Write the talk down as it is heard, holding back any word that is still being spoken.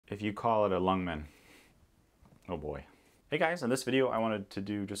if you call it a Ljungman. Oh boy. Hey guys, in this video I wanted to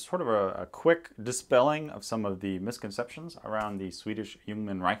do just sort of a quick dispelling of some of the misconceptions around the Swedish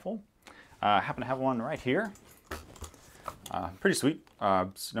Ljungman rifle. I happen to have one right here. Pretty sweet.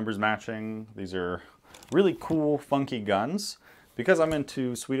 Numbers matching. These are really cool, funky guns. Because I'm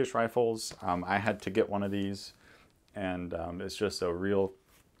into Swedish rifles, I had to get one of these, and it's just a real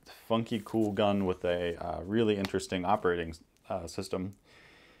funky, cool gun with a really interesting operating system.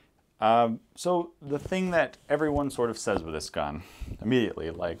 So the thing that everyone sort of says with this gun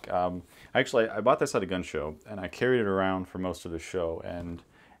immediately, like, actually I bought this at a gun show and I carried it around for most of the show, and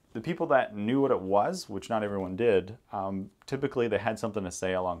the people that knew what it was, which not everyone did, typically they had something to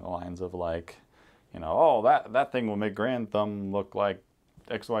say along the lines of like, you know, oh, that thing will make Grand Thumb look like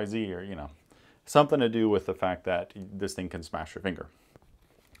XYZ, or, you know, something to do with the fact that this thing can smash your finger.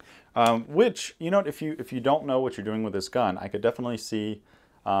 Which, you know, if you don't know what you're doing with this gun, I could definitely see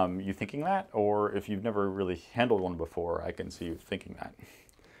you thinking that, or if you've never really handled one before, I can see you thinking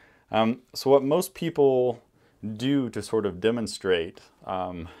that. So what most people do to sort of demonstrate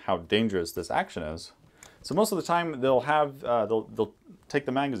how dangerous this action is, so most of the time they'll have they'll take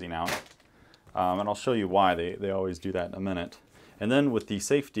the magazine out, and I'll show you why they always do that in a minute. And then with the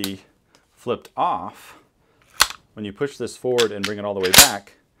safety flipped off, when you push this forward and bring it all the way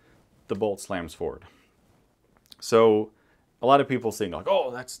back, the bolt slams forward. So a lot of people think like,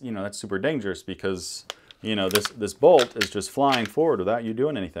 oh, that's, you know, that's super dangerous because, you know, this bolt is just flying forward without you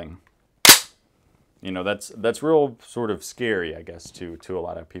doing anything. You know, that's real sort of scary, I guess, to a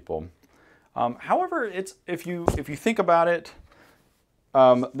lot of people. However, it's if you think about it,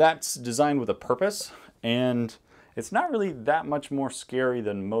 that's designed with a purpose, and it's not really that much more scary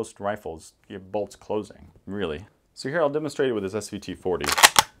than most rifles. Your bolts closing, really. So here I'll demonstrate it with this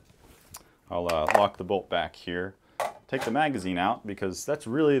SVT-40. I'll lock the bolt back here. Take the magazine out, because that's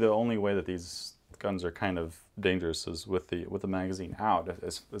really the only way that these guns are kind of dangerous, is with the magazine out,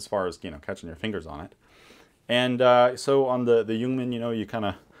 as far as, you know, catching your fingers on it. And so on the Ljungman, you know, you kind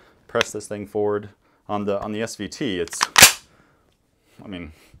of press this thing forward. On the SVT, it's, I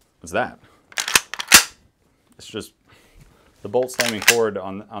mean, what's that? It's just the bolt slamming forward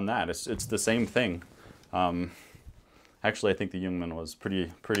on that. It's the same thing. Actually, I think the Ljungman was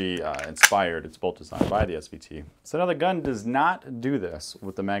pretty inspired, its bolt design, by the SVT. So now the gun does not do this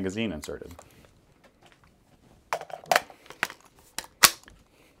with the magazine inserted.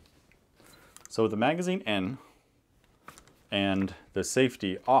 So with the magazine in and the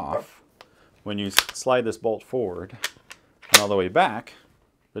safety off, when you slide this bolt forward and all the way back,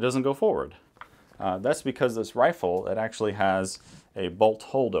 it doesn't go forward. That's because this rifle, it actually has a bolt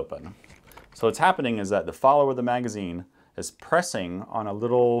hold open. So what's happening is that the follower of the magazine is pressing on a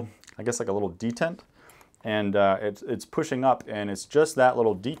little, I guess like a little detent, and it's pushing up, and it's just that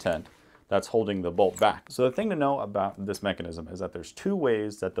little detent that's holding the bolt back. So the thing to know about this mechanism is that there's two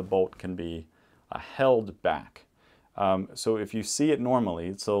ways that the bolt can be held back. So if you see it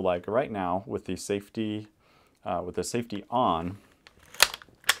normally, so like right now with the safety on,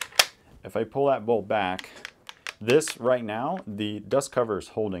 if I pull that bolt back, this right now, the dust cover is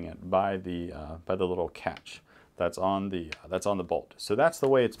holding it by the little catch that's on the bolt. So that's the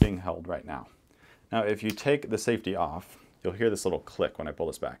way it's being held right now. Now, if you take the safety off, you'll hear this little click when I pull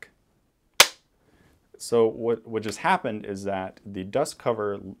this back. So what just happened is that the dust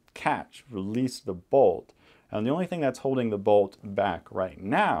cover catch released the bolt, and the only thing that's holding the bolt back right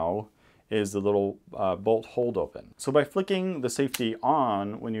now is the little bolt hold open. So by flicking the safety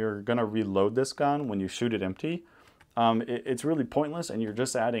on, when you're gonna reload this gun, when you shoot it empty, it's really pointless, and you're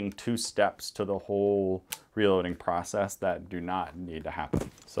just adding 2 steps to the whole reloading process that do not need to happen.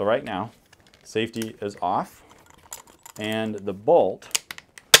 So right now, safety is off, and the bolt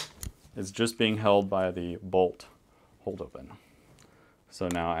is just being held by the bolt hold open. So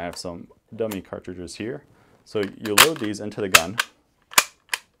now I have some dummy cartridges here. So you load these into the gun,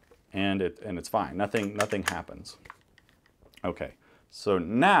 and it's fine. Nothing happens. Okay, so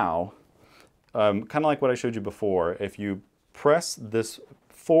now, kind of like what I showed you before, if you press this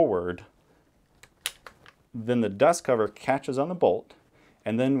forward, then the dust cover catches on the bolt,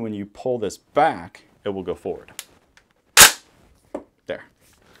 and then when you pull this back, it will go forward. There.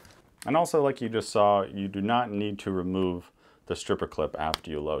 And also, like you just saw, you do not need to remove the stripper clip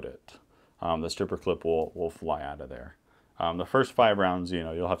after you load it. The stripper clip will fly out of there. The first 5 rounds, you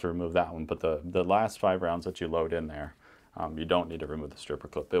know, you'll have to remove that one, but the last 5 rounds that you load in there, you don't need to remove the stripper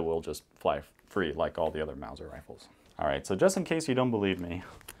clip. It will just fly free like all the other Mauser rifles. All right, so just in case you don't believe me,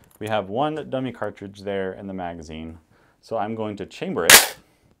 we have 1 dummy cartridge there in the magazine. So I'm going to chamber it.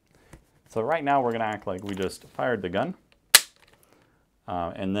 So right now we're gonna act like we just fired the gun.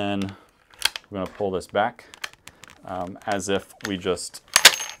 And then we're going to pull this back as if we just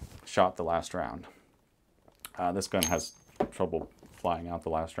shot the last round. This gun has trouble flying out the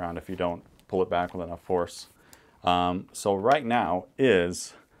last round if you don't pull it back with enough force. So right now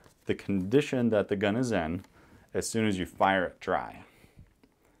is the condition that the gun is in as soon as you fire it dry.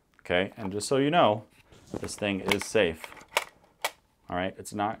 Okay, and just so you know, this thing is safe. All right,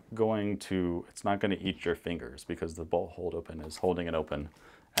 it's not going to eat your fingers because the bolt hold open is holding it open,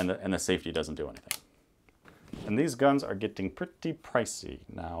 and the safety doesn't do anything. And these guns are getting pretty pricey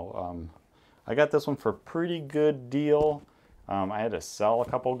now. I got this one for a pretty good deal. I had to sell a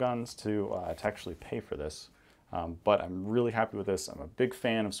couple guns to actually pay for this, but I'm really happy with this. I'm a big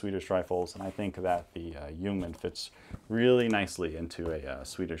fan of Swedish rifles, and I think that the Ljungman fits really nicely into a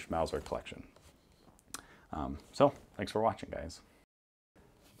Swedish Mauser collection. So thanks for watching, guys.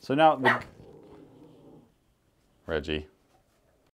 So now Reggie.